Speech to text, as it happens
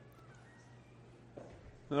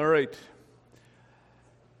All right.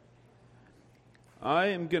 I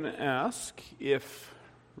am going to ask if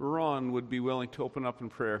Ron would be willing to open up in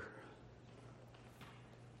prayer.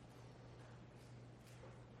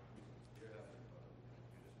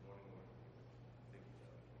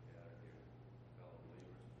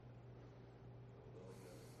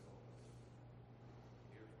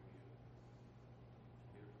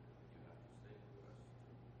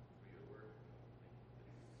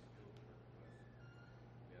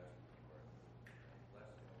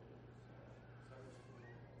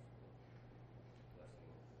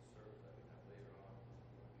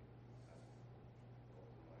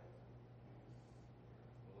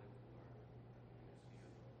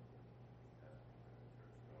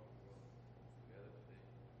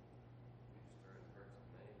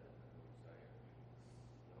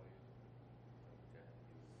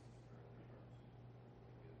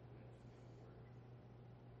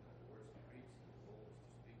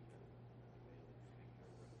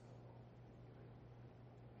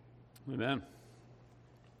 Amen.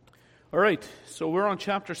 All right, so we're on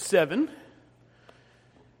chapter 7,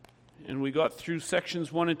 and we got through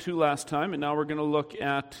sections 1 and 2 last time, and now we're going to look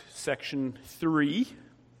at section 3.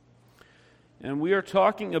 And we are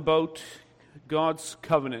talking about God's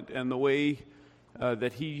covenant and the way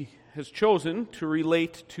that He has chosen to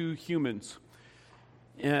relate to humans.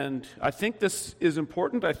 And I think this is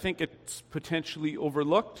important. I think it's potentially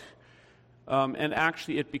overlooked. And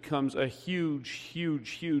actually, it becomes a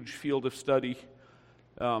huge field of study.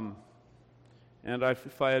 And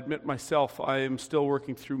if I admit myself, I am still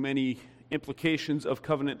working through many implications of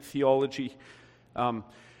covenant theology.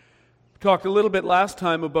 Talked a little bit last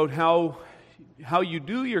time about how you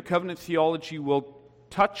do your covenant theology will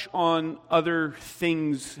touch on other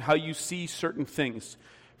things, how you see certain things.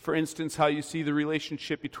 For instance, how you see the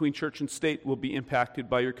relationship between church and state will be impacted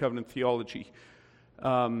by your covenant theology.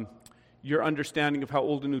 Your understanding of how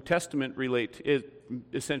Old and New Testament relate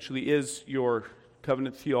essentially is your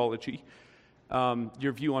covenant theology.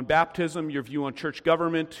 Your view on baptism, your view on church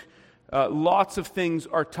government, lots of things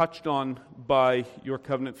are touched on by your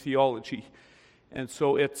covenant theology. And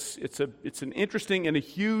so it's an interesting and a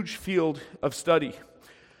huge field of study.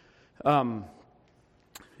 And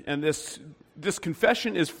this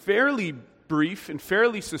confession is fairly brief and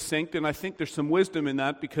fairly succinct, and I think there's some wisdom in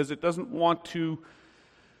that because it doesn't want to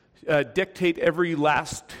dictate every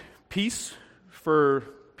last piece for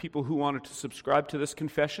people who wanted to subscribe to this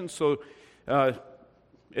confession. So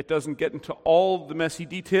it doesn't get into all the messy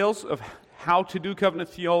details of how to do covenant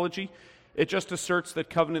theology. It just asserts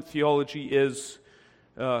that covenant theology is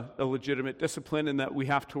a legitimate discipline and that we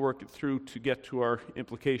have to work it through to get to our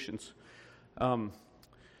implications. And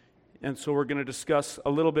so we're going to discuss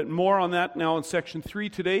a little bit more on that now in section 3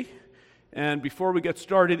 today. And before we get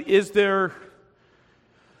started, is there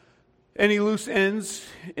any loose ends,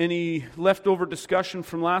 any leftover discussion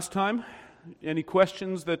from last time? Any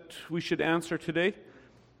questions that we should answer today?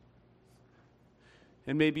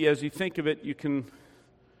 And maybe as you think of it, you can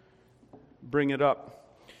bring it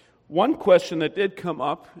up. One question that did come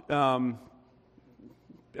up, and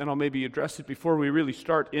I'll maybe address it before we really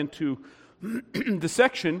start into the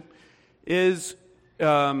section, is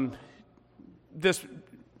this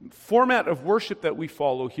format of worship that we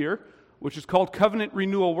follow here, which is called covenant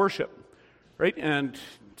renewal worship. Right? And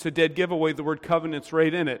it's a dead giveaway, the word covenant's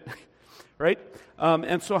right in it. Right?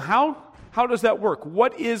 And so how does that work?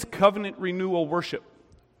 What is covenant renewal worship?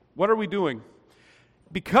 What are we doing?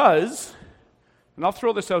 Because, and I'll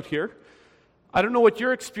throw this out here, I don't know what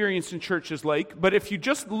your experience in church is like, but if you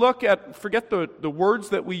just look at, forget the words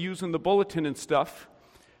that we use in the bulletin and stuff,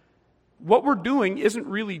 what we're doing isn't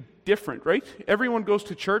really different, right? Everyone goes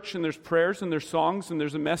to church and there's prayers and there's songs and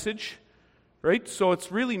there's a message. Right? So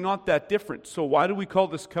it's really not that different. So why do we call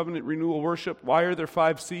this covenant renewal worship? Why are there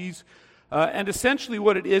 5 C's? And essentially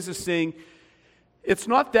what it is saying, it's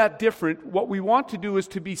not that different. What we want to do is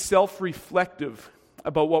to be self-reflective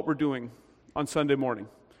about what we're doing on Sunday morning.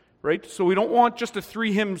 Right? So we don't want just a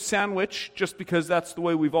 3-hymn sandwich just because that's the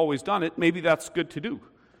way we've always done it. Maybe that's good to do.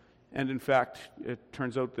 And in fact, it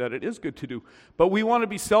turns out that it is good to do. But we want to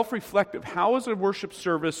be self-reflective. How is a worship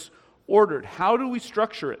service ordered? How do we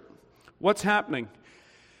structure it? What's happening?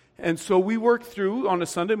 And so we work through, on a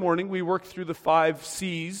Sunday morning, we work through the 5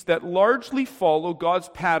 C's that largely follow God's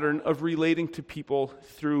pattern of relating to people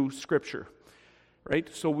through Scripture. Right?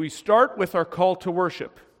 So we start with our call to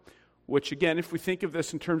worship, which again, if we think of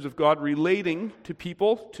this in terms of God relating to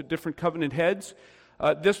people, to different covenant heads,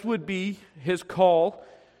 this would be His call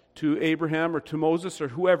to Abraham or to Moses or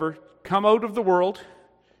whoever, come out of the world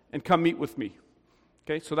and come meet with me.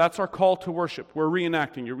 Okay, so that's our call to worship. We're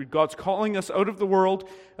reenacting. God's calling us out of the world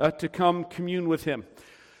to come commune with Him.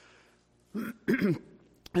 And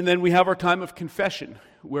then we have our time of confession,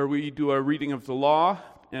 where we do a reading of the law,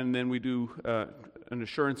 and then we do an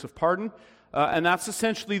assurance of pardon. And that's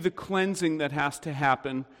essentially the cleansing that has to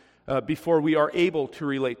happen before we are able to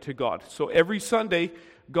relate to God. So every Sunday,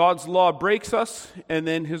 God's law breaks us, and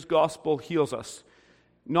then His gospel heals us.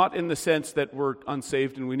 Not in the sense that we're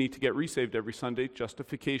unsaved and we need to get resaved every Sunday.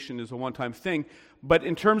 Justification is a one-time thing. But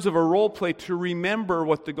in terms of a role play to remember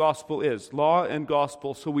what the gospel is, law and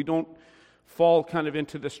gospel, so we don't fall kind of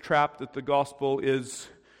into this trap that the gospel is,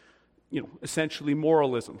 essentially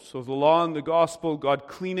moralism. So the law and the gospel, God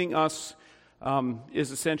cleaning us,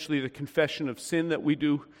 is essentially the confession of sin that we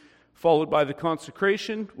do, followed by the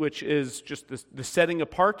consecration, which is just the setting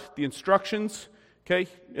apart, the instructions. Okay,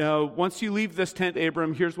 once you leave this tent,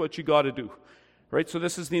 Abram, here's what you got to do. Right, so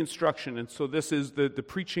this is the instruction, and so this is the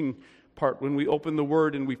preaching part. When we open the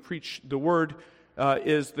Word and we preach the Word,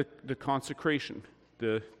 is the consecration,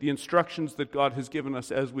 the instructions that God has given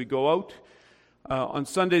us as we go out. On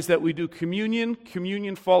Sundays that we do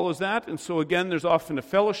communion follows that, and so again, there's often a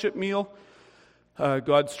fellowship meal.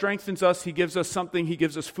 God strengthens us. He gives us something. He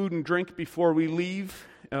gives us food and drink before we leave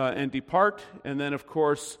and depart, and then, of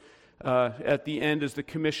course, at the end is the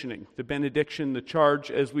commissioning, the benediction, the charge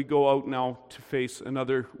as we go out now to face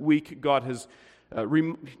another week. God has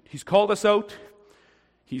He's called us out,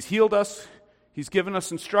 He's healed us, He's given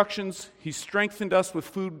us instructions, He's strengthened us with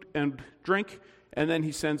food and drink, and then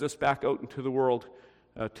He sends us back out into the world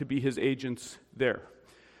to be His agents there.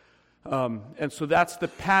 And so that's the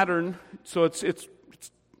pattern. So it's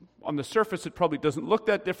on the surface, it probably doesn't look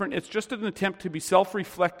that different. It's just an attempt to be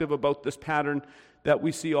self-reflective about this pattern that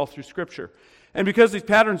we see all through Scripture. And because these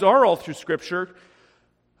patterns are all through Scripture,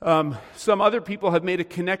 some other people have made a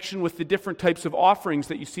connection with the different types of offerings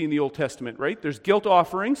that you see in the Old Testament, right? There's guilt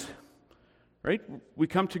offerings, right? We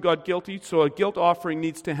come to God guilty, so a guilt offering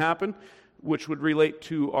needs to happen, which would relate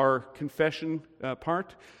to our confession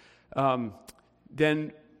part.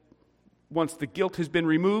 Then once the guilt has been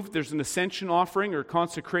removed, there's an ascension offering or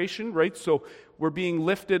consecration, right? So we're being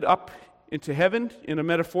lifted up into heaven in a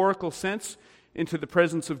metaphorical sense, into the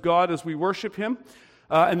presence of God as we worship Him.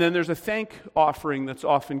 And then there's a thank offering that's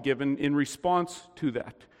often given in response to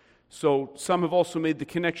that. So some have also made the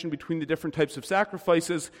connection between the different types of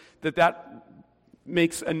sacrifices, that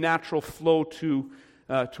makes a natural flow to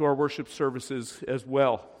our worship services as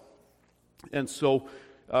well. And so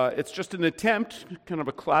it's just an attempt, kind of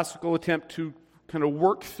a classical attempt, to kind of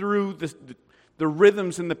work through the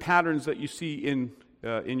rhythms and the patterns that you see in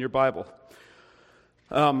your Bible.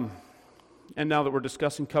 And now that we're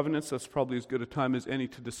discussing covenants, that's probably as good a time as any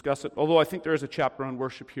to discuss it, although I think there is a chapter on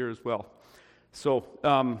worship here as well. So,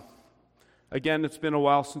 again, it's been a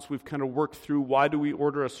while since we've kind of worked through why do we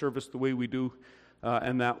order a service the way we do,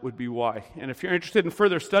 and that would be why. And if you're interested in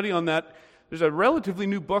further study on that, there's a relatively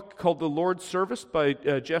new book called The Lord's Service by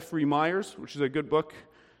Jeffrey Myers, which is a good book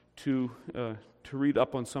to read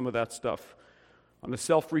up on some of that stuff, on a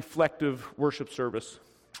self-reflective worship service.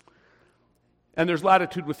 And there's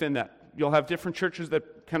latitude within that. You'll have different churches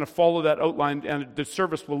that kind of follow that outline, and the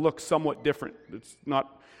service will look somewhat different. It's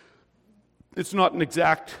not an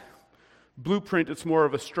exact blueprint, it's more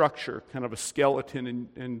of a structure, kind of a skeleton,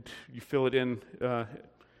 and you fill it in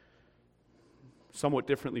somewhat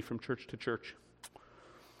differently from church to church.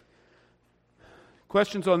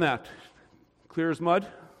 Questions on that? Clear as mud?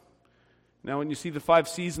 Now when you see the 5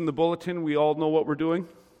 C's in the bulletin, we all know what we're doing.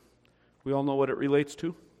 We all know what it relates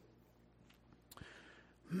to.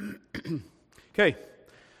 Okay,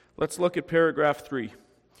 let's look at paragraph 3.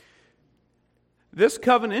 This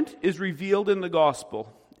covenant is revealed in the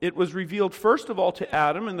gospel. It was revealed first of all to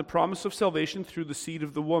Adam in the promise of salvation through the seed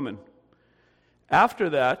of the woman. After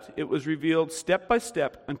that, it was revealed step by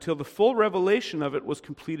step until the full revelation of it was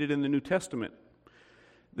completed in the New Testament.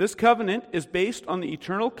 This covenant is based on the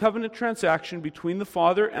eternal covenant transaction between the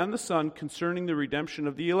Father and the Son concerning the redemption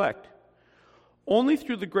of the elect. Only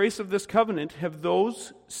through the grace of this covenant have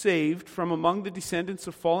those saved from among the descendants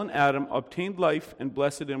of fallen Adam obtained life and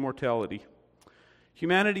blessed immortality.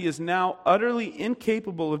 Humanity is now utterly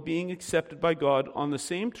incapable of being accepted by God on the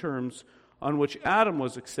same terms on which Adam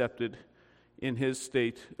was accepted in his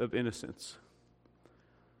state of innocence.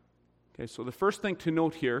 Okay, so the first thing to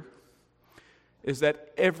note here is that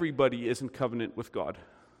everybody is in covenant with God.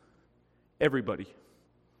 Everybody.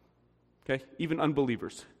 Okay, even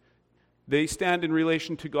unbelievers. They stand in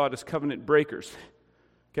relation to God as covenant breakers.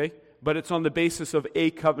 Okay, but it's on the basis of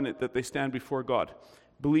a covenant that they stand before God.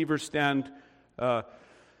 Believers stand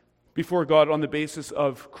before God on the basis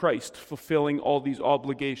of Christ fulfilling all these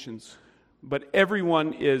obligations. But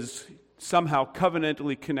everyone is somehow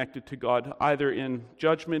covenantally connected to God, either in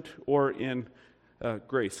judgment or in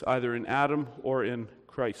grace, either in Adam or in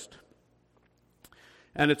Christ.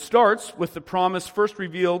 And it starts with the promise first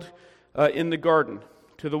revealed in the garden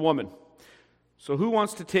to the woman. So who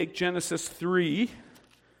wants to take Genesis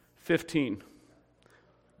 3:15?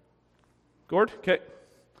 Gord? Okay.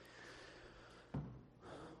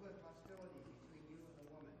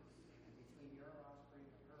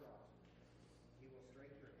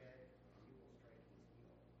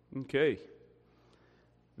 Okay.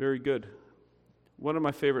 Very good. One of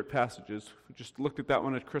my favorite passages. We just looked at that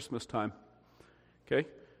one at Christmas time. Okay?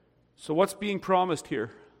 So what's being promised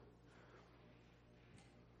here?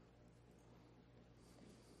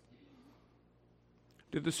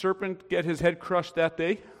 Did the serpent get his head crushed that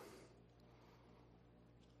day?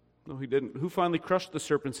 No, he didn't. Who finally crushed the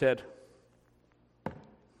serpent's head?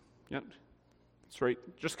 Yeah, that's right.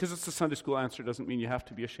 Just because it's a Sunday school answer doesn't mean you have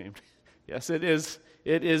to be ashamed. Yes, it is.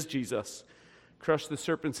 It is Jesus. Crushed the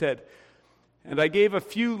serpent's head. And I gave a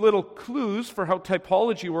few little clues for how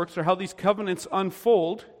typology works or how these covenants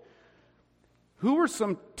unfold. Who were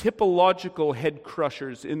some typological head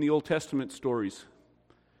crushers in the Old Testament stories?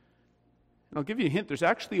 And I'll give you a hint. There's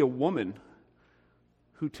actually a woman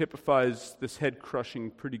who typifies this head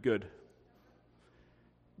crushing pretty good.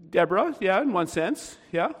 Deborah, yeah, in one sense,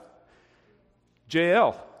 yeah.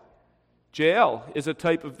 Jael. Jael is a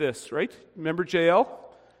type of this, right? Remember Jael?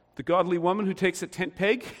 The godly woman who takes a tent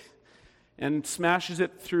peg and smashes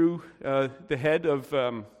it through the head of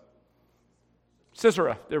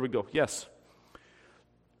Sisera. There we go, yes.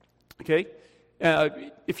 Okay?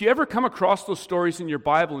 If you ever come across those stories in your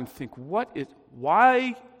Bible and think,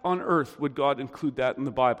 why on earth would God include that in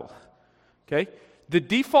the Bible? Okay? The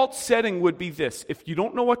default setting would be this. If you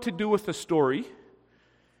don't know what to do with the story,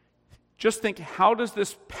 just think, how does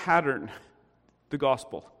this pattern the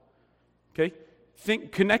gospel? Okay?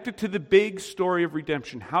 Think, connect it to the big story of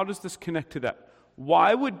redemption. How does this connect to that?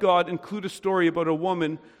 Why would God include a story about a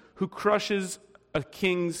woman who crushes a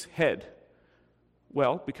king's head?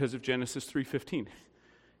 Well, because of Genesis 3:15.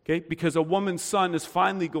 Okay? Because a woman's son is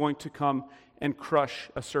finally going to come and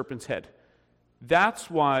crush a serpent's head. That's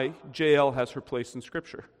why Jael has her place in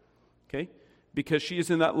Scripture. Okay? Because she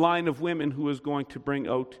is in that line of women who is going to bring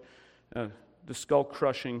out the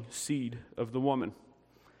skull-crushing seed of the woman.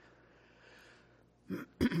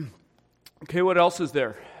 Okay, what else is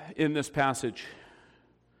there in this passage?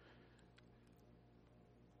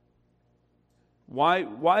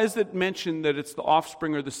 Why is it mentioned that it's the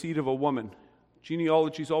offspring or the seed of a woman?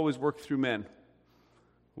 Genealogies always work through men.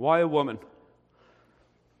 Why a woman?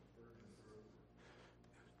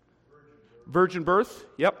 Virgin birth?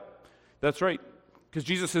 Yep, that's right. Because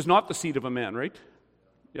Jesus is not the seed of a man, right?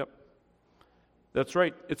 Yep. That's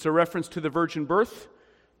right. It's a reference to the virgin birth,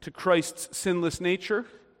 to Christ's sinless nature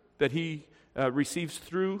that he receives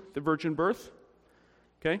through the virgin birth.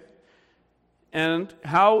 Okay? And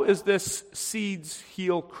how is this seed's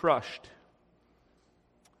heel crushed?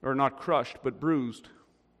 Or not crushed, but bruised?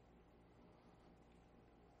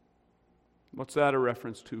 What's that a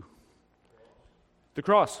reference to? The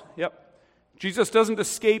cross, yep. Jesus doesn't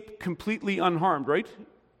escape completely unharmed, right?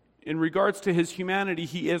 In regards to his humanity,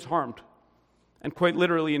 he is harmed. And quite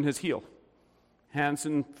literally in his heel. Hands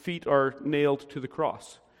and feet are nailed to the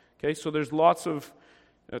cross. Okay, so there's lots of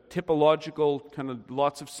typological,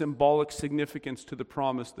 lots of symbolic significance to the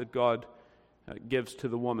promise that God gives to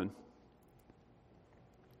the woman.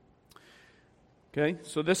 Okay,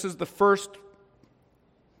 so this is the first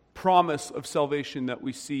promise of salvation that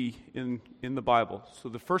we see in the Bible. So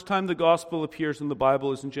the first time the gospel appears in the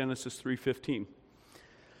Bible is in Genesis 3:15.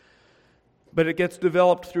 But it gets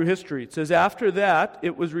developed through history. It says, after that,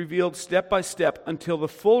 it was revealed step by step until the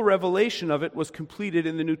full revelation of it was completed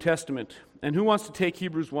in the New Testament. And who wants to take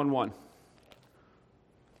Hebrews 1:1?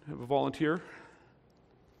 Have a volunteer?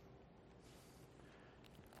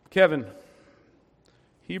 Kevin.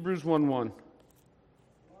 Hebrews 1:1.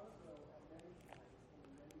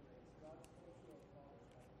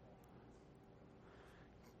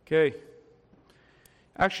 Okay.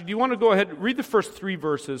 Actually, do you want to go ahead and read the first 3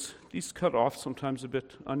 verses? These cut off sometimes a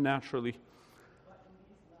bit unnaturally.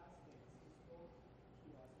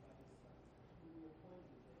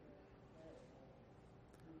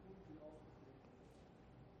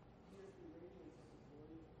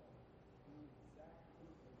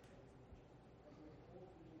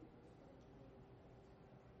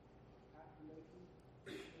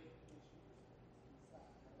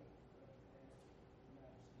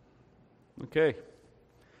 Okay.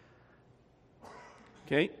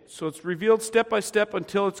 Okay, so it's revealed step by step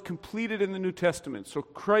until it's completed in the New Testament. So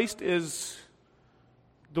Christ is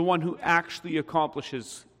the one who actually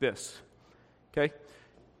accomplishes this. Okay?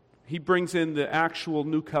 He brings in the actual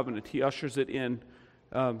new covenant. He ushers it in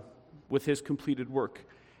with his completed work.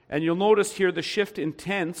 And you'll notice here the shift in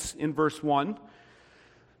tense in verse 1.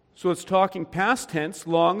 So it's talking past tense.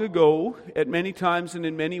 Long ago, at many times and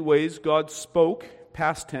in many ways, God spoke,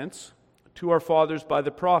 past tense, to our fathers by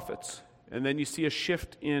the prophets. And then you see a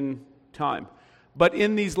shift in time. But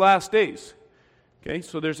in these last days, okay,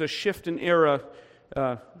 so there's a shift in era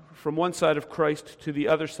from one side of Christ to the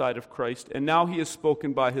other side of Christ, and now he is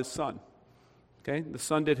spoken by his Son. Okay, the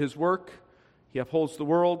Son did his work, he upholds the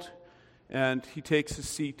world, and he takes his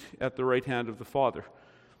seat at the right hand of the Father.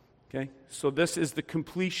 Okay, so this is the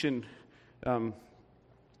completion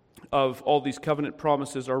of all these covenant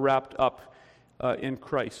promises are wrapped up in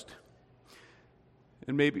Christ.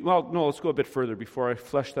 And maybe, let's go a bit further before I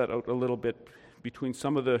flesh that out a little bit between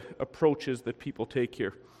some of the approaches that people take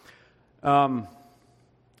here.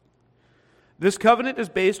 This covenant is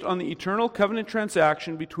based on the eternal covenant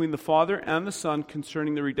transaction between the Father and the Son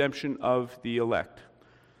concerning the redemption of the elect.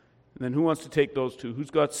 And then who wants to take those two? Who's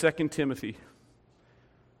got 2 Timothy?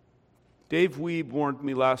 Dave Weeb warned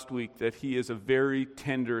me last week that he is a very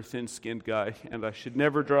tender, thin-skinned guy, and I should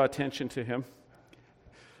never draw attention to him.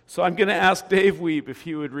 So I'm going to ask Dave Weeb if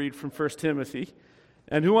he would read from 1 Timothy.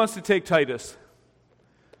 And who wants to take Titus?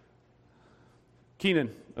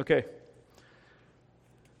 Keenan, okay.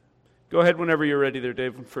 Go ahead whenever you're ready there,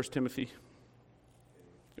 Dave, 1 Timothy.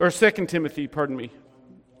 Or 2 Timothy, pardon me.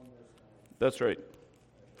 That's right.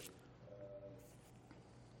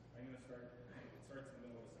 I'm going to start, it starts in the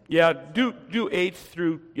middle of the Yeah, do 8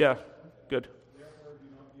 through, yeah, good. Therefore,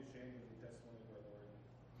 do not be ashamed of the testimony of our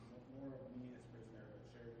Lord, nor of me as prisoner, but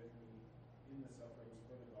share with me in the sufferings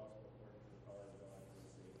for the gospel according to the power of God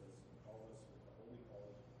who has saved us and called us with the holy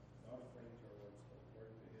calling, not according to our works, but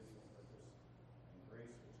according to his own purpose and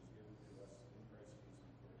grace which is given to us in Christ Jesus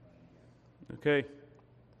before time began. Okay.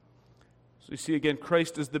 So you see again,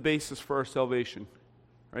 Christ is the basis for our salvation,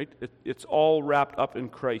 right? It's all wrapped up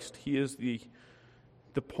in Christ. He is the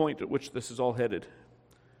point at which this is all headed.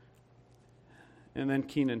 And then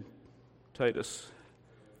Keenan, Titus.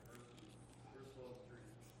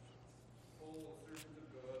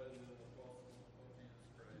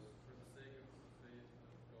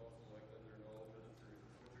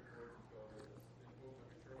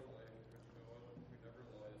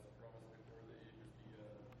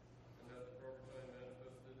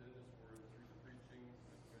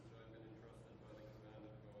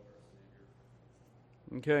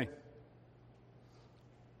 Okay.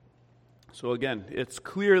 So again, it's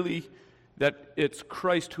clearly that it's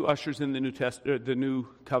Christ who ushers in the new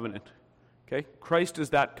covenant. Okay? Christ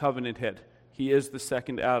is that covenant head. He is the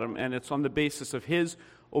second Adam, and it's on the basis of his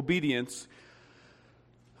obedience.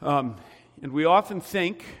 And we often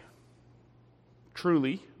think,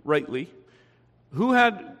 truly, rightly,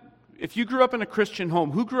 if you grew up in a Christian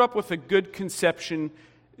home, who grew up with a good conception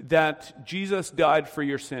that Jesus died for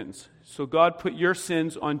your sins? So God put your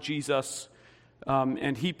sins on Jesus,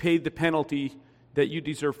 and he paid the penalty that you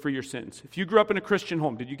deserve for your sins. If you grew up in a Christian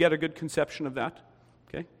home, did you get a good conception of that?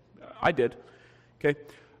 Okay, I did. Okay,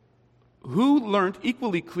 who learned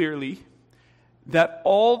equally clearly that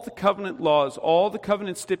all the covenant laws, all the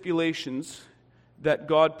covenant stipulations that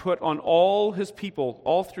God put on all his people,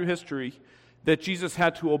 all through history, that Jesus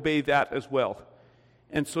had to obey that as well.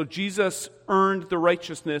 And so Jesus earned the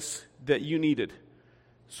righteousness that you needed.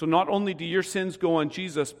 So not only do your sins go on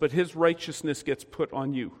Jesus, but his righteousness gets put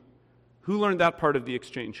on you. Who learned that part of the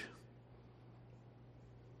exchange?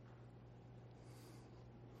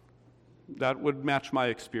 That would match my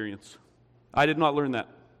experience. I did not learn that.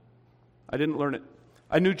 I didn't learn it.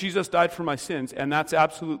 I knew Jesus died for my sins, and that's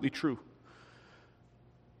absolutely true.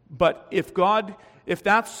 But if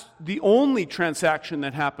that's the only transaction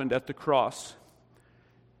that happened at the cross,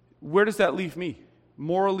 where does that leave me?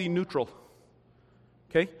 Morally neutral.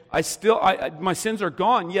 Okay? My sins are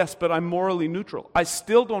gone, yes, but I'm morally neutral. I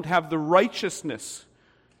still don't have the righteousness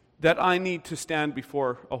that I need to stand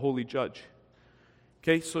before a holy judge.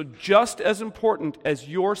 Okay? So just as important as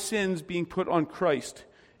your sins being put on Christ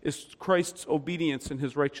is Christ's obedience and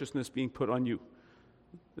his righteousness being put on you.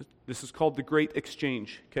 This is called the great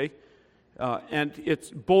exchange. Okay? And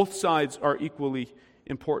both sides are equally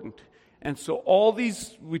important. And so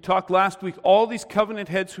we talked last week, all these covenant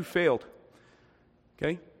heads who failed.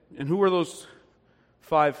 Okay? And who were those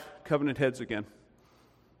 5 covenant heads again?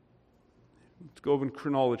 Let's go in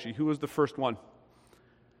chronology. Who was the first one?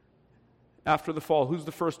 After the fall, who's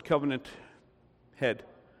the first covenant head?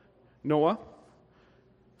 Noah.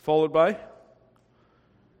 followed by,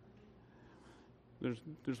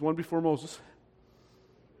 there's one before Moses.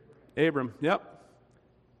 Abram, yep.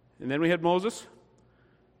 And then we had Moses,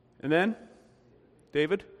 and then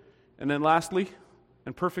David, and then lastly,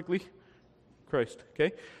 and perfectly, Christ.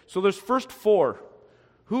 Okay? So there's first four.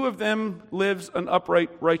 Who of them lives an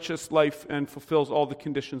upright, righteous life and fulfills all the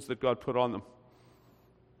conditions that God put on them?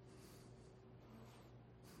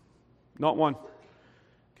 Not one.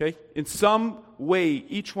 Okay? In some way,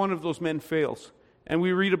 each one of those men fails. And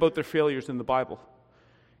we read about their failures in the Bible.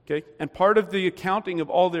 Okay? And part of the accounting of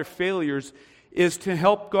all their failures is to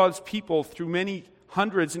help God's people through many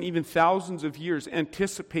hundreds and even thousands of years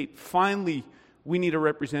anticipate, finally, we need a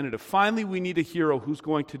representative. Finally, we need a hero who's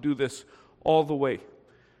going to do this all the way.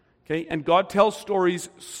 Okay? And God tells stories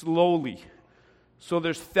slowly. So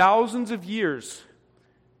there's thousands of years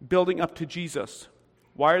building up to Jesus.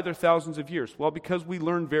 Why are there thousands of years? Well, because we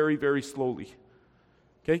learn very, very slowly.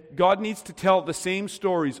 Okay? God needs to tell the same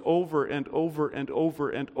stories over and over and over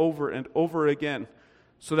and over and over again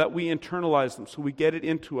so that we internalize them, so we get it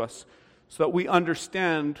into us, so that we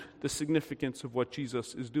understand the significance of what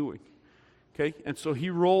Jesus is doing. Okay? And so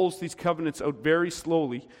he rolls these covenants out very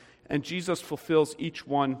slowly, and Jesus fulfills each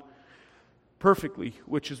one perfectly,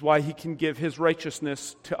 which is why he can give his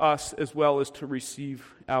righteousness to us as well as to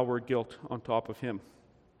receive our guilt on top of him.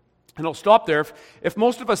 And I'll stop there. If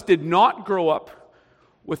most of us did not grow up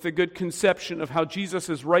with a good conception of how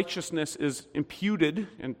Jesus' righteousness is imputed,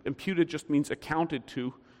 and imputed just means accounted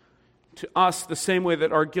to us the same way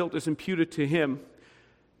that our guilt is imputed to him,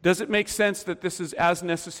 does it make sense that this is as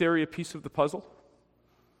necessary a piece of the puzzle?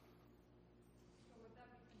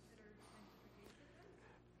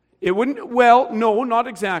 It wouldn't, well, no, not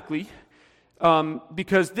exactly,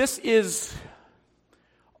 because this is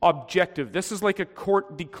objective. This is like a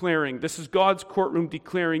court declaring. This is God's courtroom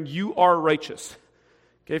declaring you are righteous.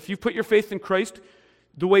 Okay, if you put your faith in Christ,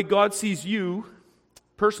 the way God sees you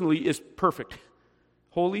personally is perfect,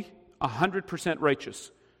 holy, 100%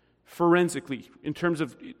 righteous, forensically, in terms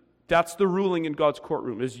of, that's the ruling in God's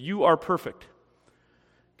courtroom, is you are perfect.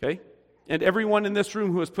 Okay? And everyone in this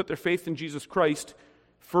room who has put their faith in Jesus Christ,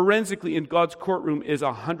 forensically in God's courtroom is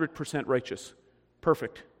 100% righteous,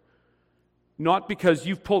 perfect. Not because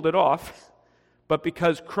you've pulled it off, but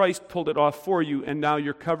because Christ pulled it off for you, and now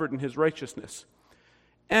you're covered in his righteousness.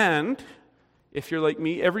 And, if you're like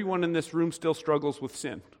me, everyone in this room still struggles with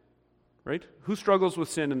sin. Right? Who struggles with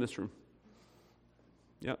sin in this room?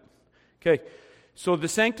 Yeah. Okay. So the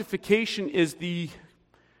sanctification is the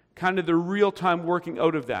kind of the real-time working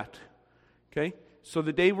out of that. Okay? So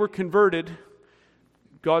the day we're converted,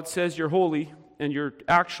 God says you're holy, and your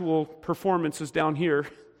actual performance is down here.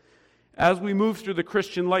 As we move through the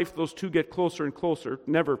Christian life, those two get closer and closer,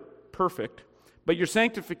 never perfect. But your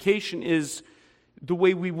sanctification is the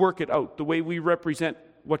way we work it out, the way we represent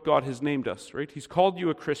what God has named us, right? He's called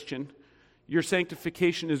you a Christian. Your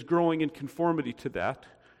sanctification is growing in conformity to that,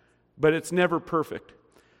 but it's never perfect.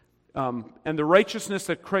 And the righteousness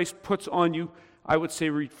that Christ puts on you, I would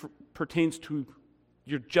say, pertains to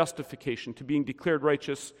your justification, to being declared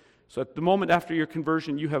righteous. So at the moment after your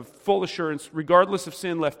conversion, you have full assurance, regardless of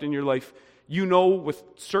sin left in your life, you know with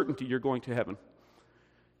certainty you're going to heaven.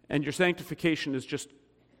 And your sanctification is just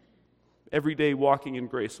every day walking in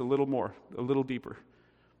grace, a little more, a little deeper.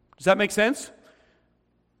 Does that make sense?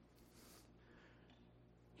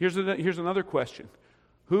 Here's another question.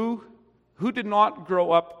 Who did not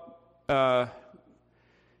grow up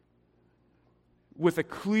with a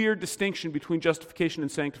clear distinction between justification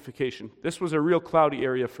and sanctification? This was a real cloudy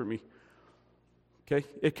area for me. Okay?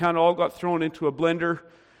 It kind of all got thrown into a blender.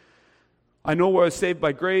 I know I was saved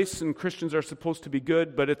by grace and Christians are supposed to be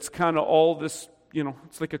good, but it's kind of all this,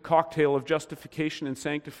 it's like a cocktail of justification and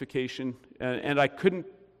sanctification. And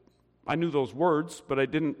I knew those words, but I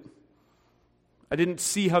didn't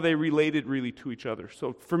see how they related really to each other.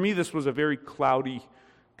 So for me, this was a very cloudy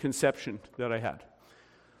conception that I had.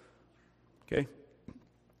 Okay?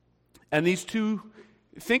 And these two,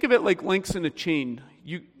 think of it like links in a chain.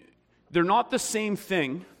 They're not the same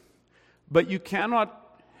thing, but you cannot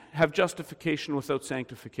have justification without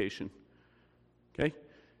sanctification. Okay?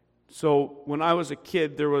 So when I was a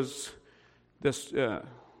kid, there was this, there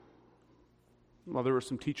were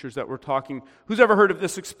some teachers that were talking. Who's ever heard of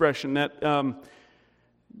this expression that,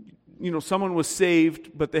 someone was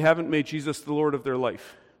saved, but they haven't made Jesus the Lord of their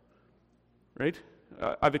life? Right?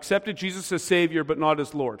 I've accepted Jesus as Savior, but not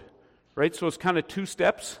as Lord. Right? So it's kind of two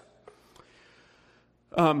steps.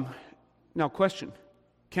 Now, question.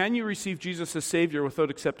 Can you receive Jesus as Savior without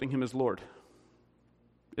accepting Him as Lord?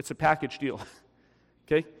 It's a package deal.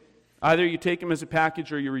 Okay? Either you take Him as a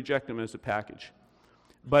package or you reject Him as a package.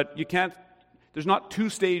 But you can't, there's not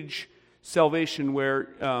two-stage salvation where,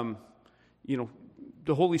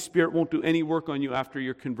 the Holy Spirit won't do any work on you after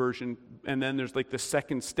your conversion, and then there's like the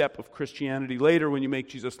second step of Christianity later when you make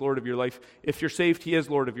Jesus Lord of your life. If you're saved, He is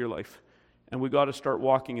Lord of your life, and we got to start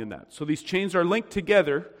walking in that. So these chains are linked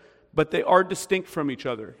together, but they are distinct from each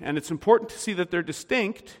other, and it's important to see that they're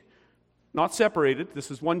distinct, not separated. This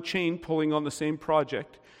is one chain pulling on the same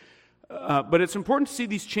project, but it's important to see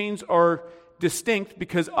these chains are distinct,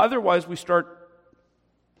 because otherwise we start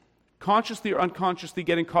consciously or unconsciously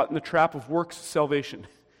getting caught in the trap of works salvation,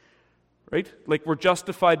 right? Like we're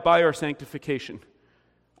justified by our sanctification.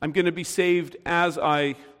 I'm going to be saved as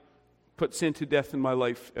I put sin to death in my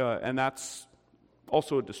life, and that's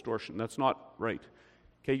also a distortion. That's not right.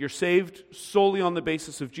 Okay, you're saved solely on the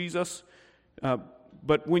basis of Jesus,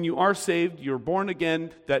 but when you are saved, you're born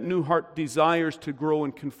again, that new heart desires to grow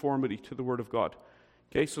in conformity to the Word of God.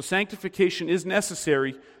 Okay, so sanctification is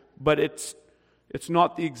necessary, but it's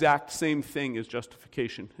not the exact same thing as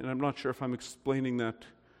justification. And I'm not sure if I'm explaining that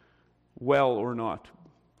well or not.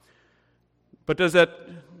 But does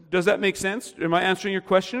that make sense? Am I answering your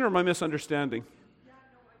question, or am I misunderstanding? Yeah,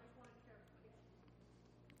 no, I just wanted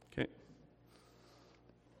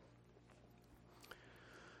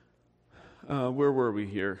Okay. Where were we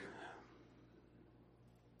here?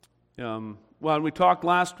 Well, we talked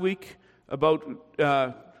last week about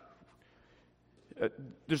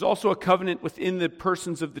there's also a covenant within the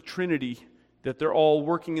persons of the Trinity, that they're all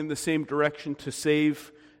working in the same direction to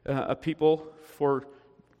save a people for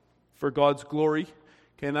God's glory.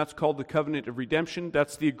 Okay, and that's called the covenant of redemption.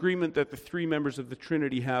 That's the agreement that the three members of the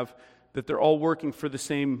Trinity have, that they're all working for the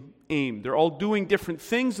same aim. They're all doing different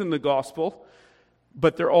things in the gospel,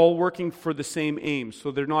 but they're all working for the same aim.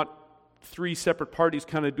 So they're not three separate parties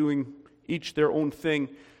kind of doing each their own thing.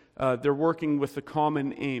 They're working with a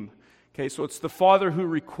common aim. Okay, so it's the Father who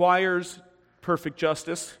requires perfect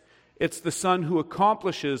justice, it's the Son who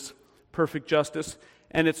accomplishes perfect justice,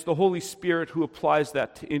 and it's the Holy Spirit who applies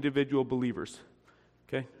that to individual believers,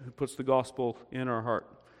 okay, who puts the gospel in our heart.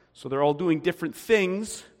 So they're all doing different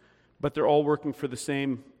things, but they're all working for the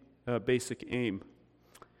same basic aim.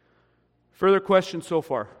 Further questions so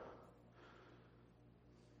far?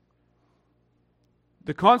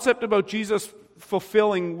 The concept about Jesus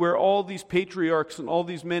fulfilling where all these patriarchs and all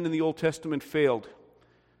these men in the Old Testament failed.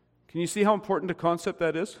 Can you see how important a concept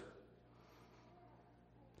that is?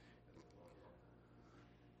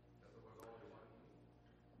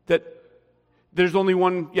 That there's only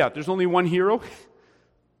one hero,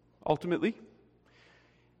 ultimately.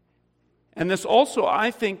 And this also, I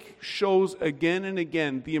think, shows again and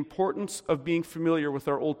again the importance of being familiar with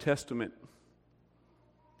our Old Testament.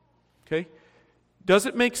 Okay? Does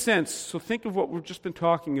it make sense? So think of what we've just been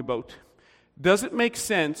talking about. Does it make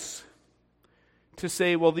sense to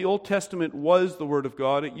say, well, the Old Testament was the Word of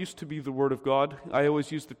God. It used to be the Word of God. I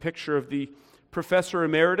always use the picture of the professor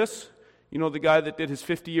emeritus, the guy that did his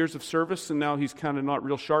 50 years of service, and now he's kind of not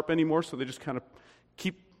real sharp anymore, so they just kind of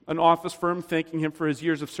keep an office for him, thanking him for his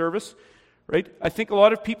years of service, right? I think a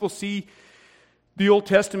lot of people see the Old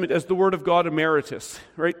Testament as the Word of God emeritus,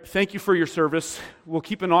 right? Thank you for your service. We'll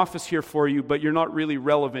keep an office here for you, but you're not really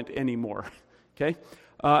relevant anymore, okay?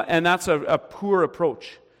 And that's a poor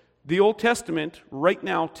approach. The Old Testament, right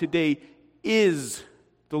now, today, is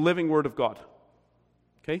the living Word of God,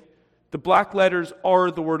 okay? The black letters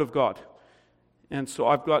are the Word of God. And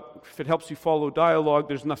so if it helps you follow dialogue,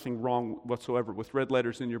 there's nothing wrong whatsoever with red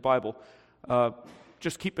letters in your Bible.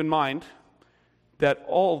 Just keep in mind that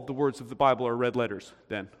all the words of the Bible are red letters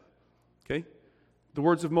then. Okay? The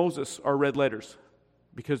words of Moses are red letters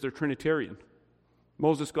because they're Trinitarian.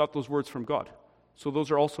 Moses got those words from God. So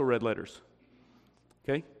those are also red letters.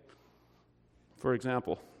 Okay? For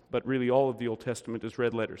example. But really all of the Old Testament is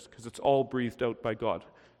red letters because it's all breathed out by God.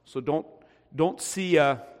 So don't see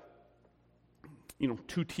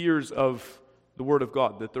two tiers of the Word of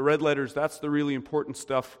God. That the red letters, that's the really important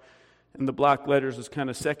stuff, and the black letters is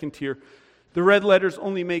kind of second tier. The red letters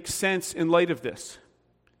only make sense in light of this.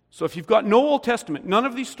 So if you've got no Old Testament, none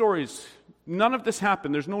of these stories, none of this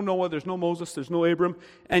happened, there's no Noah, there's no Moses, there's no Abram,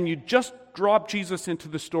 and you just drop Jesus into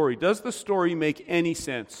the story, does the story make any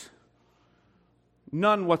sense?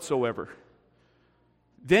 None whatsoever.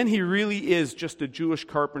 Then he really is just a Jewish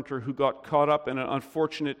carpenter who got caught up in an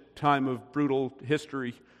unfortunate time of brutal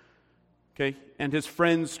history. Okay? And his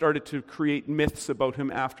friends started to create myths about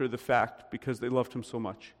him after the fact because they loved him so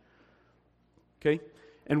much. Okay?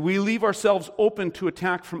 And we leave ourselves open to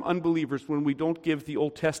attack from unbelievers when we don't give the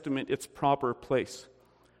Old Testament its proper place.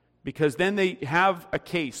 Because then they have a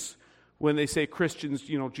case when they say Christians,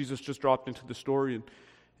 Jesus just dropped into the story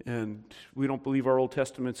And we don't believe our Old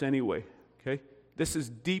Testaments anyway, okay? This is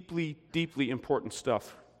deeply, deeply important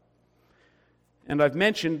stuff. And I've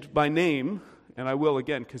mentioned by name, and I will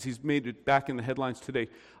again because he's made it back in the headlines today.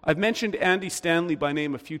 I've mentioned Andy Stanley by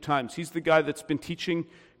name a few times. He's the guy that's been teaching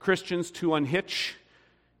Christians to unhitch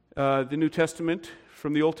the New Testament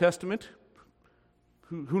from the Old Testament.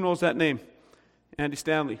 Who knows that name? Andy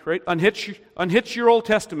Stanley, right? Unhitch your Old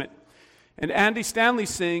Testament. And Andy Stanley's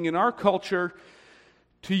saying in our culture,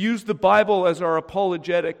 to use the Bible as our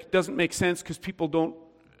apologetic doesn't make sense because people don't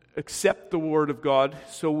accept the Word of God.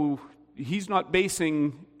 So he's not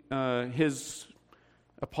basing his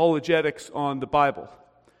apologetics on the Bible.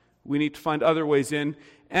 We need to find other ways in.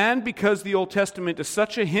 And because the Old Testament is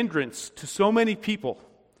such a hindrance to so many people,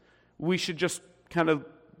 we should just kind of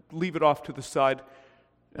leave it off to the side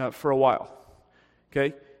for a while.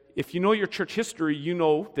 Okay? If you know your church history, you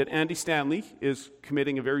know that Andy Stanley is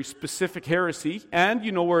committing a very specific heresy, and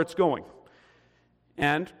you know where it's going.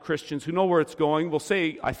 And Christians who know where it's going will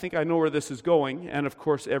say, I think I know where this is going. And of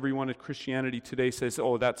course, everyone at Christianity Today says,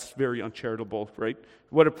 oh, that's very uncharitable, right?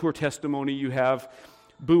 What a poor testimony you have.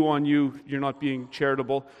 Boo on you, you're not being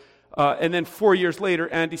charitable. And then 4 years later,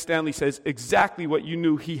 Andy Stanley says exactly what you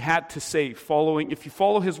knew he had to say if you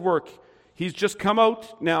follow his work. He's just come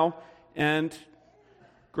out now, and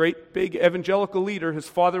great big evangelical leader. His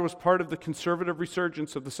father was part of the conservative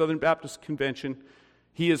resurgence of the Southern Baptist Convention.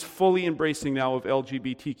 He is fully embracing now of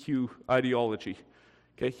LGBTQ ideology.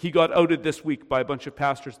 Okay, he got outed this week by a bunch of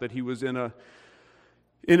pastors that he was in a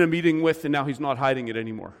meeting with, and now he's not hiding it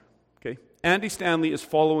anymore. Okay, Andy Stanley is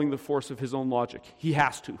following the force of his own logic. He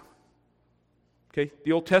has to. Okay,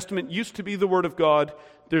 the Old Testament used to be the Word of God.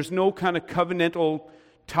 There's no kind of covenantal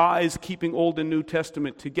ties keeping Old and New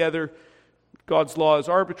Testament together. God's law is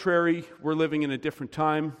arbitrary. We're living in a different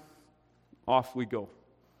time. Off we go.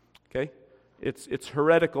 Okay? It's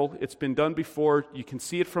heretical. It's been done before. You can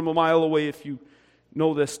see it from a mile away if you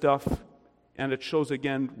know this stuff. And it shows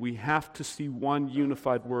again, we have to see one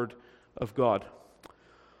unified word of God.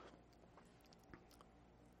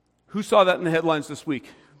 Who saw that in the headlines this week?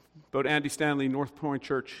 About Andy Stanley, North Point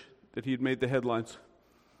Church, that he had made the headlines.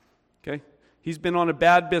 Okay? He's been on a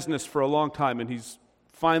bad business for a long time, and he's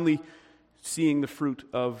finally seeing the fruit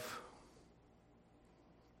of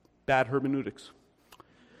bad hermeneutics.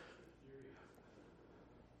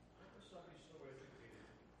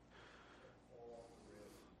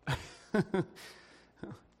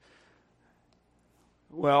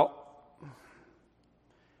 Well,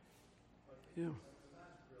 yeah.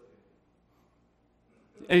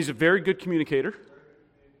 And he's a very good communicator.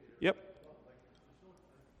 Yep.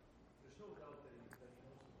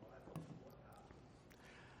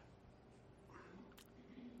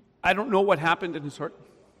 I don't know what happened in his heart.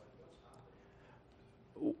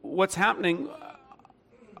 What's happening,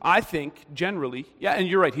 I think, generally, yeah, and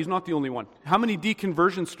you're right, he's not the only one. How many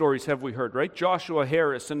deconversion stories have we heard, right? Joshua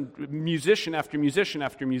Harris and musician after musician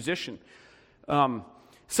after musician.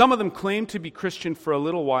 Some of them claim to be Christian for a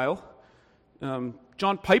little while.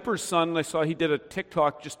 John Piper's son, I saw he did a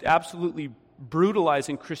TikTok just absolutely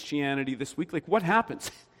brutalizing Christianity this week. Like, what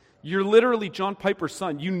happens? You're literally John Piper's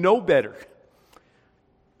son. You know better.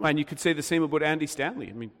 And you could say the same about Andy Stanley.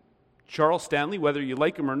 I mean, Charles Stanley, whether you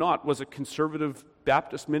like him or not, was a conservative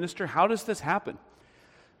Baptist minister. How does this happen?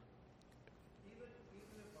 Even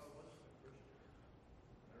if I wasn't a Christian,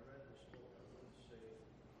 I read this book, I wouldn't say,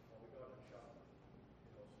 well, we got to chop,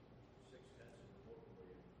 6/10 of the book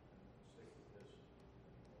away and stick with this,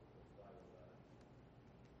 fly with that.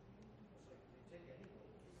 It's like, you take any book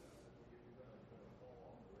you got, you're going to fall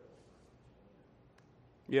off the rails.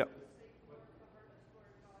 Yeah.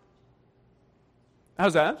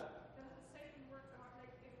 How's that? Satan works hard, like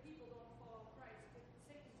if people don't follow Christ, if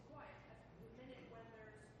Satan's quiet, at the minute when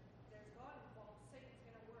there's God involved, Satan's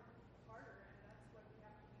going to work harder, and that's what we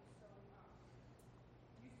have to do. So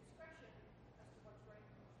use discretion as to what's right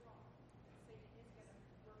and what's wrong. Satan is going to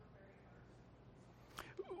work very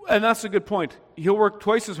hard. And that's a good point. He'll work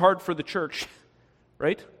twice as hard for the church,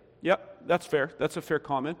 right? Yep, that's fair. That's a fair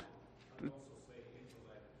comment. I would also say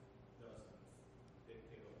intellect doesn't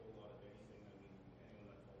dictate a whole lot of anything. I mean, anyone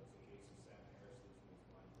that follows the case of Sam Harrison, who's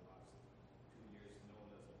been for the last 2 years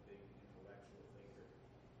known as a big intellectual thinker.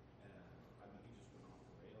 And I mean, he just went off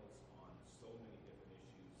the rails on so many different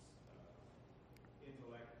issues.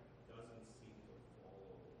 Intellect doesn't seem to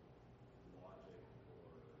follow logic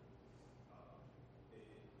or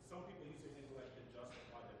some people use their intellect to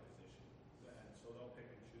justify their position. And so they'll pick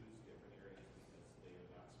and choose different areas because they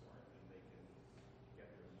have that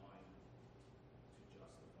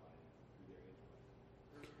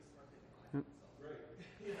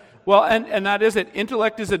Well, and that is it.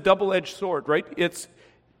 Intellect is a double-edged sword, right?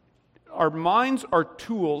 Our minds are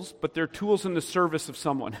tools, but they're tools in the service of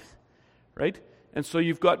someone, right? And so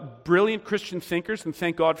you've got brilliant Christian thinkers, and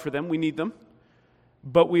thank God for them, we need them.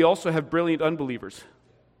 But we also have brilliant unbelievers,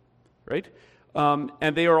 right?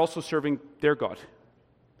 And they are also serving their God,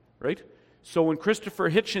 right? So when Christopher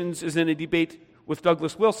Hitchens is in a debate with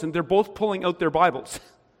Douglas Wilson, they're both pulling out their Bibles,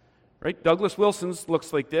 right? Douglas Wilson's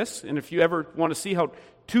looks like this, and if you ever want to see how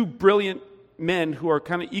two brilliant men who are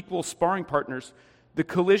kind of equal sparring partners, the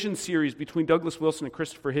collision series between Douglas Wilson and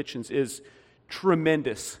Christopher Hitchens is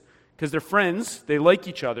tremendous because they're friends, they like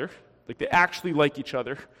each other, like they actually like each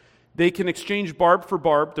other. They can exchange barb for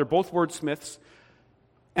barb, they're both wordsmiths,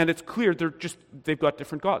 and it's clear they've got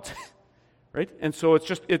different gods, right? And so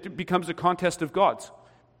it becomes a contest of gods.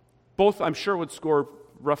 Both, I'm sure, would score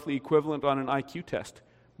roughly equivalent on an IQ test,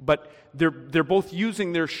 but they're both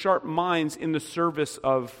using their sharp minds in the service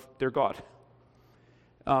of their God.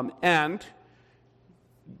 And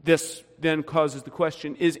this then causes the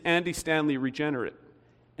question, is Andy Stanley regenerate?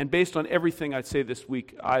 And based on everything I'd say this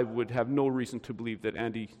week, I would have no reason to believe that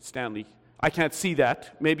Andy Stanley, I can't see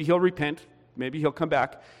that. Maybe he'll repent. Maybe he'll come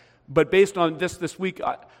back. But based on this week,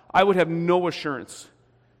 I would have no assurance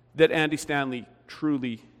that Andy Stanley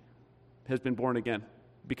truly has been born again,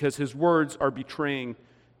 because his words are betraying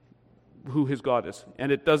who his God is.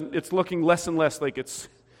 And it's looking less and less like it's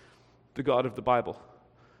the God of the Bible.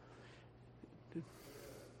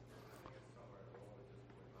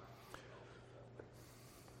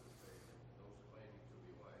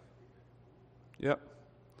 Yep.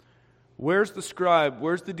 Where's the scribe?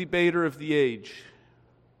 Where's the debater of the age?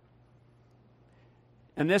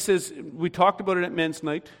 And we talked about it at Men's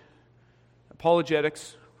Night,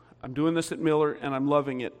 apologetics. I'm doing this at Miller, and I'm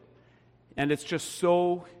loving it. And it's just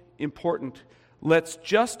so important. Let's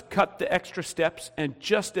just cut the extra steps and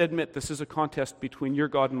just admit this is a contest between your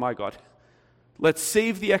God and my God. Let's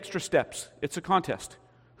save the extra steps. It's a contest.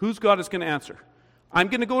 Whose God is going to answer? I'm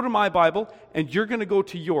going to go to my Bible, and you're going to go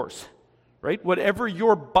to yours. Right? Whatever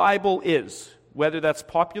your Bible is, whether that's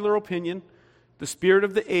popular opinion, the spirit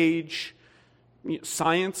of the age,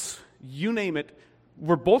 science, you name it,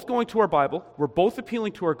 we're both going to our Bible. We're both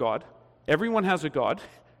appealing to our God. Everyone has a God.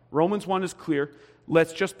 Romans 1 is clear.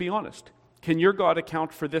 Let's just be honest. Can your God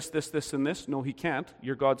account for this, and this? No, he can't.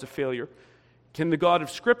 Your God's a failure. Can the God of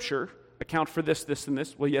Scripture account for this, and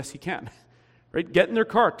this? Well, yes, he can. Right? Get in their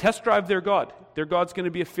car. Test drive their God. Their God's going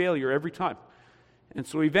to be a failure every time. And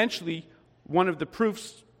so eventually, one of the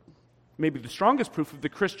proofs, maybe the strongest proof of the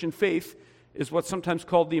Christian faith, is what's sometimes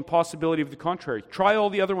called the impossibility of the contrary. Try all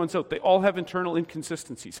the other ones out. They all have internal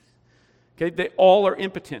inconsistencies. Okay? They all are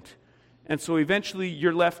impotent. And so eventually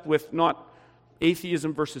you're left with not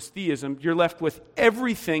atheism versus theism. You're left with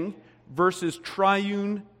everything versus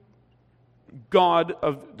triune God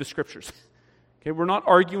of the Scriptures. Okay? We're not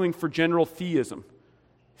arguing for general theism.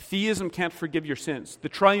 Theism can't forgive your sins. The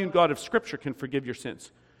triune God of Scripture can forgive your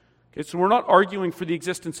sins. Okay, so we're not arguing for the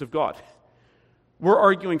existence of God. We're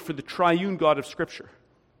arguing for the triune God of Scripture.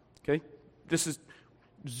 Okay?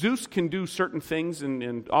 Zeus can do certain things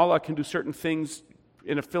and Allah can do certain things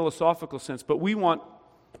in a philosophical sense, but we want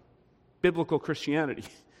biblical Christianity.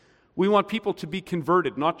 We want people to be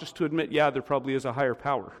converted, not just to admit, yeah, there probably is a higher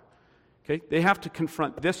power. Okay? They have to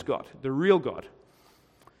confront this God, the real God.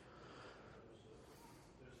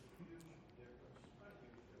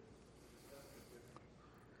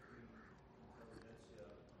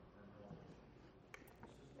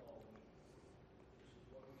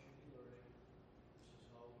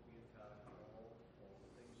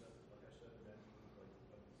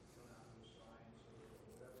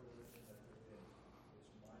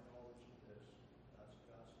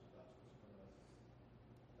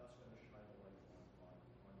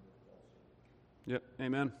 Yep,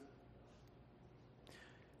 amen.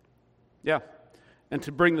 Yeah, and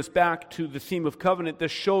to bring this back to the theme of covenant,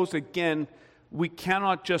 this shows again, we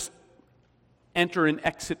cannot just enter and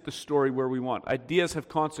exit the story where we want. Ideas have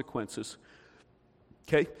consequences.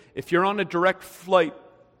 Okay? If you're on a direct flight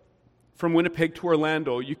from Winnipeg to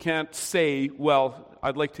Orlando, you can't say, well,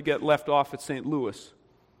 I'd like to get left off at St. Louis.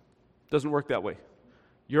 It doesn't work that way.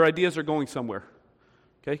 Your ideas are going somewhere.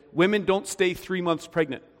 Okay? Women don't stay 3 months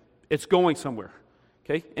pregnant. It's going somewhere.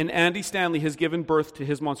 Okay? And Andy Stanley has given birth to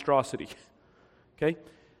his monstrosity. Okay?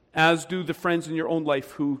 As do the friends in your own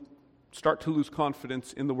life who start to lose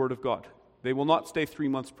confidence in the Word of God. They will not stay 3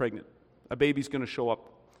 months pregnant. A baby's going to show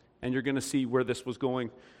up, and you're going to see where this was going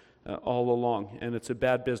all along, and it's a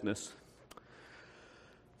bad business.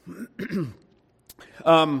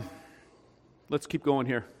 Let's keep going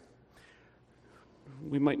here.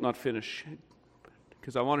 We might not finish.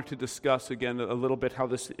 because I wanted to discuss again a little bit how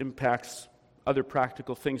this impacts other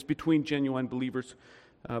practical things between genuine believers.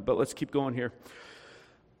 But let's keep going here.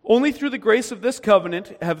 Only through the grace of this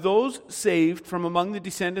covenant have those saved from among the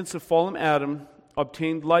descendants of fallen Adam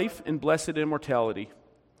obtained life and blessed immortality.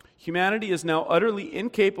 Humanity is now utterly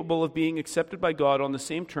incapable of being accepted by God on the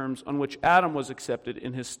same terms on which Adam was accepted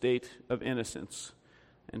in his state of innocence.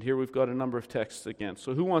 And here we've got a number of texts again.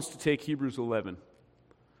 So who wants to take Hebrews 11?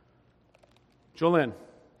 Jolene.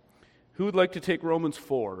 Who would like to take Romans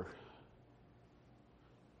 4?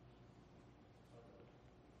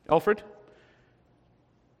 Alfred?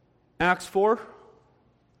 Acts 4?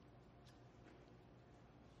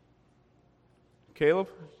 Caleb?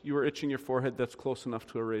 You were itching your forehead. That's close enough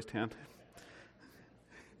to a raised hand.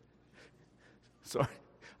 Sorry.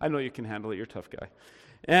 I know you can handle it. You're a tough guy.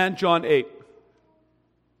 And John 8.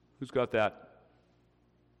 Who's got that?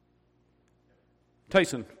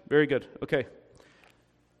 Tyson. Very good. Okay.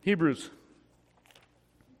 Hebrews.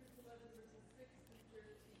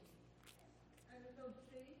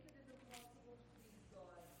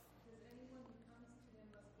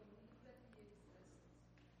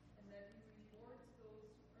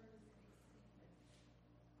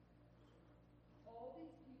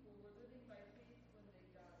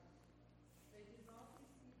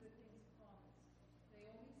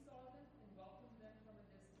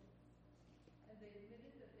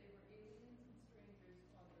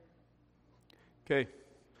 Okay,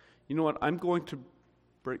 you know what? I'm going to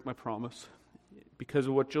break my promise because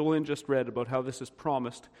of what Jolene just read about how this is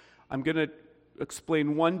promised. I'm going to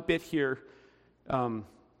explain one bit here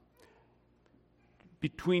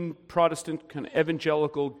between Protestant, kind of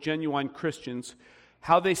evangelical, genuine Christians,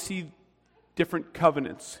 how they see different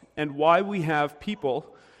covenants and why we have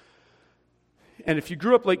people. And if you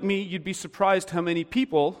grew up like me, you'd be surprised how many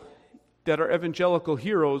people that are evangelical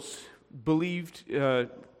heroes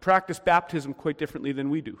practice baptism quite differently than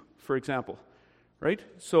we do, for example, right?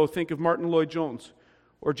 So think of Martin Lloyd-Jones,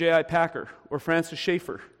 or J.I. Packer, or Francis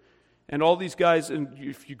Schaeffer, and all these guys, and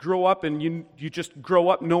if you grow up and you just grow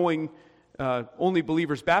up knowing only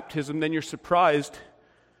believers' baptism, then you're surprised,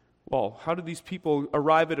 well, how do these people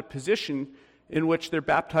arrive at a position in which they're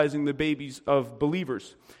baptizing the babies of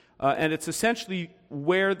believers? And it's essentially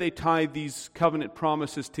where they tie these covenant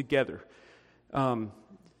promises together.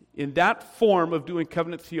 In that form of doing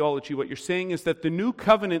covenant theology, what you're saying is that the new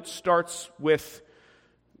covenant starts with,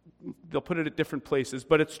 they'll put it at different places,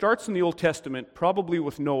 but it starts in the Old Testament, probably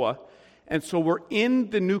with Noah. And so we're in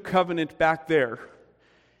the new covenant back there.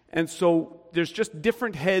 And so there's just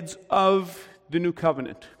different heads of the new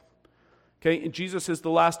covenant. Okay, and Jesus is the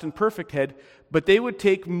last and perfect head, but they would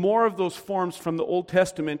take more of those forms from the Old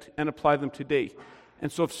Testament and apply them today.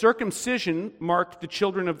 And so if circumcision marked the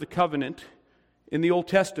children of the covenant in the Old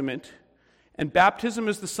Testament, and baptism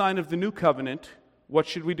is the sign of the new covenant, what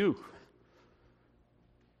should we do?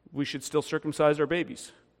 We should still circumcise our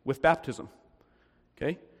babies with baptism.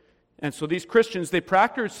 Okay? And so these Christians, they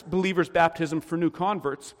practice believers' baptism for new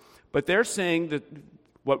converts, but they're saying that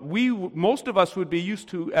what most of us would be used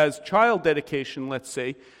to as child dedication, let's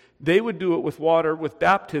say, they would do it with water, with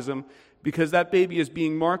baptism, because that baby is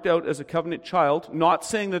being marked out as a covenant child, not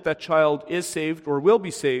saying that that child is saved or will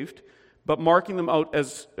be saved, but marking them out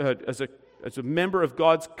as a member of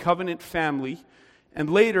God's covenant family.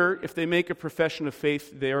 And later, if they make a profession of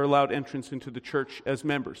faith, they are allowed entrance into the church as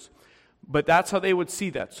members. But that's how they would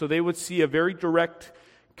see that. So they would see a very direct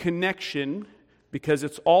connection, because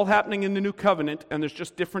it's all happening in the new covenant, and there's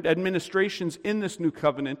just different administrations in this new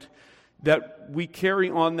covenant that we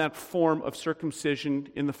carry on that form of circumcision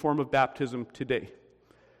in the form of baptism today.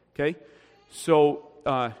 Okay? So,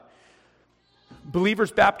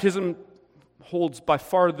 believers' baptism holds by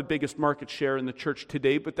far the biggest market share in the church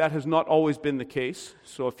today, but that has not always been the case.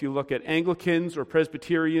 So if you look at Anglicans or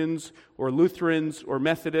Presbyterians or Lutherans or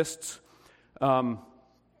Methodists,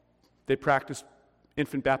 they practice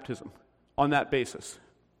infant baptism on that basis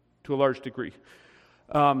to a large degree.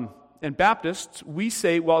 And Baptists, we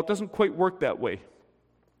say, well, it doesn't quite work that way.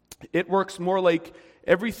 It works more like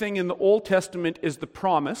everything in the Old Testament is the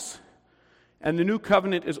promise, and the new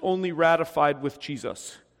covenant is only ratified with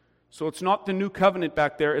Jesus. So it's not the new covenant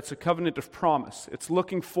back there, it's a covenant of promise. It's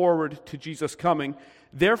looking forward to Jesus coming.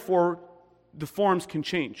 Therefore, the forms can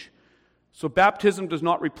change. So baptism does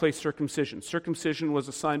not replace circumcision. Circumcision was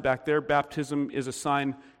a sign back there. Baptism is a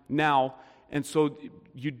sign now. And so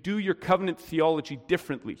you do your covenant theology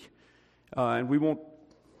differently. And we won't,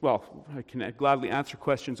 well, I can gladly answer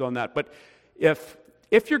questions on that. But if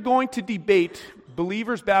you're going to debate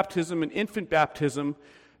believers' baptism and infant baptism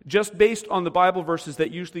just based on the Bible verses that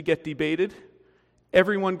usually get debated,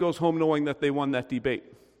 everyone goes home knowing that they won that debate.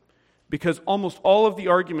 Because almost all of the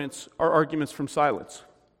arguments are arguments from silence.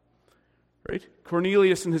 Right?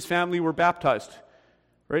 Cornelius and his family were baptized.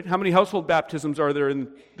 Right? How many household baptisms are there in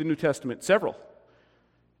the New Testament? Several.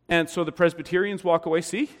 And so the Presbyterians walk away,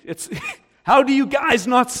 see? It's how do you guys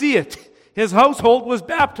not see it? His household was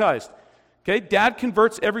baptized. Okay, dad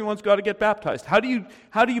converts, everyone's got to get baptized. How do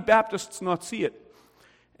you Baptists not see it?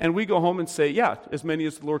 And we go home and say, yeah, as many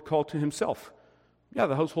as the Lord called to himself. Yeah,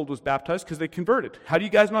 the household was baptized because they converted. How do you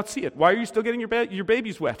guys not see it? Why are you still getting your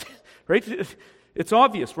babies wet? Right? It's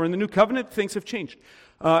obvious. We're in the new covenant. Things have changed.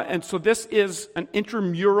 And so this is an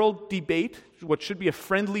intramural debate, what should be a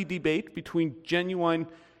friendly debate between genuine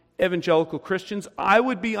evangelical Christians. I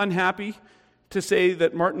would be unhappy to say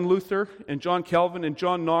that Martin Luther and John Calvin and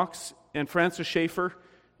John Knox and Francis Schaeffer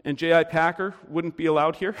and J.I. Packer wouldn't be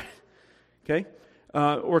allowed here. Okay?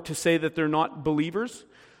 Or to say that they're not believers.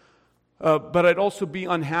 But I'd also be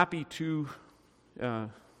unhappy to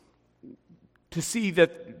see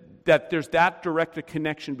that there's that direct a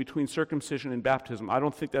connection between circumcision and baptism. I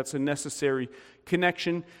don't think that's a necessary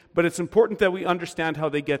connection, but it's important that we understand how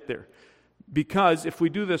they get there. Because if we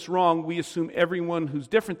do this wrong, we assume everyone who's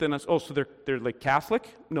different than us, so they're like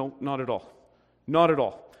Catholic? No, not at all. Not at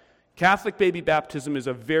all. Catholic baby baptism is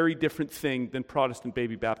a very different thing than Protestant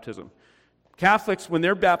baby baptism. Catholics, when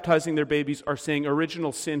they're baptizing their babies, are saying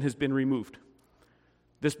original sin has been removed.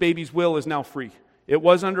 This baby's will is now free. It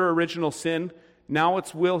was under original sin. Now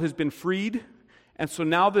its will has been freed. And so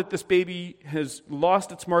now that this baby has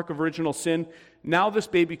lost its mark of original sin, now this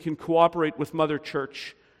baby can cooperate with Mother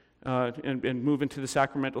Church and move into the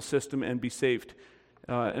sacramental system and be saved.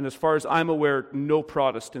 And as far as I'm aware, no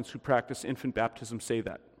Protestants who practice infant baptism say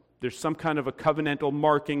that. There's some kind of a covenantal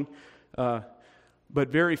marking, but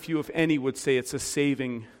very few, if any, would say it's a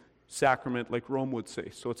saving sacrament like Rome would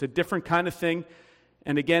say. So it's a different kind of thing.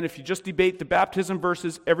 And again, if you just debate the baptism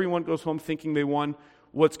verses, everyone goes home thinking they won.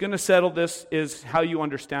 What's going to settle this is how you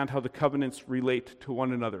understand how the covenants relate to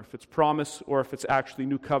one another. If it's promise or if it's actually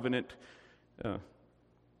new covenant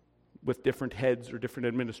with different heads or different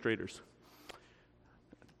administrators.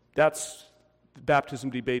 That's the baptism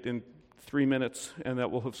debate in 3 minutes, and that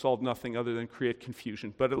will have solved nothing other than create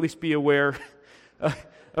confusion. But at least be aware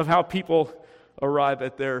of how people arrive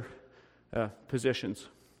at their positions.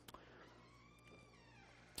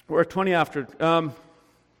 We're at 20 after.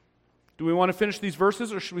 Do we want to finish these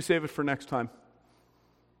verses, or should we save it for next time?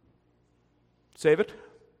 Save it?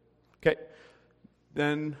 Okay.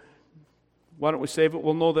 Then why don't we save it?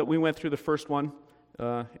 We'll know that we went through the first one,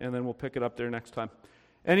 and then we'll pick it up there next time.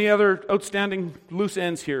 Any other outstanding loose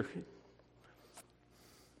ends here?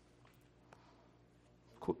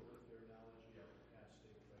 Cool.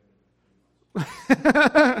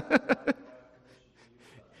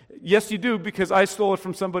 Yes, you do, because I stole it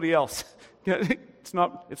from somebody else. It's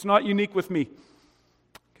not unique with me.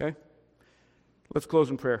 Okay? Let's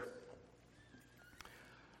close in prayer.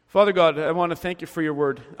 Father God, I want to thank you for your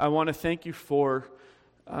word. I want to thank you for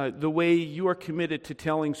the way you are committed to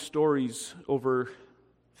telling stories over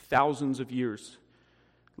thousands of years.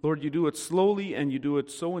 Lord, you do it slowly and you do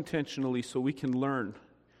it so intentionally so we can learn.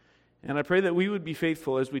 And I pray that we would be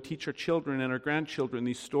faithful as we teach our children and our grandchildren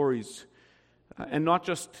these stories. And not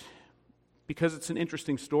just because it's an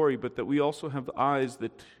interesting story, but that we also have eyes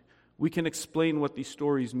that we can explain what these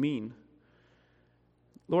stories mean.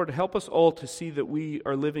 Lord, help us all to see that we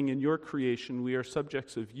are living in your creation. We are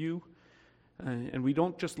subjects of you. And we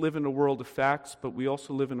don't just live in a world of facts, but we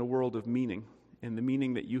also live in a world of meaning. And the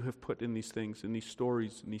meaning that you have put in these things, in these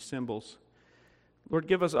stories, in these symbols. Lord,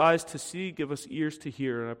 give us eyes to see, give us ears to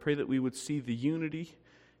hear. And I pray that we would see the unity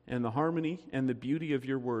and the harmony and the beauty of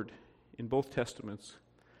your word in both testaments.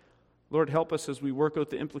 Lord, help us as we work out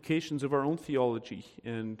the implications of our own theology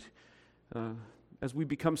and as we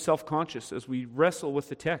become self-conscious, as we wrestle with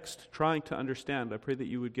the text, trying to understand. I pray that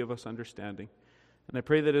you would give us understanding. And I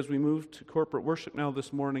pray that as we move to corporate worship now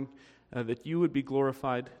this morning, that you would be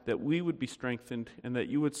glorified, that we would be strengthened, and that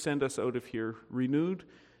you would send us out of here renewed,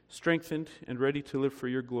 strengthened, and ready to live for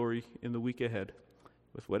your glory in the week ahead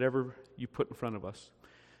with whatever you put in front of us.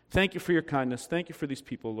 Thank you for your kindness. Thank you for these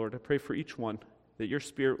people, Lord. I pray for each one that your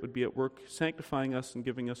Spirit would be at work sanctifying us and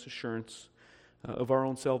giving us assurance of our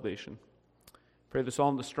own salvation. Pray this all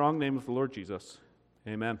in the strong name of the Lord Jesus.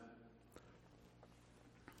 Amen.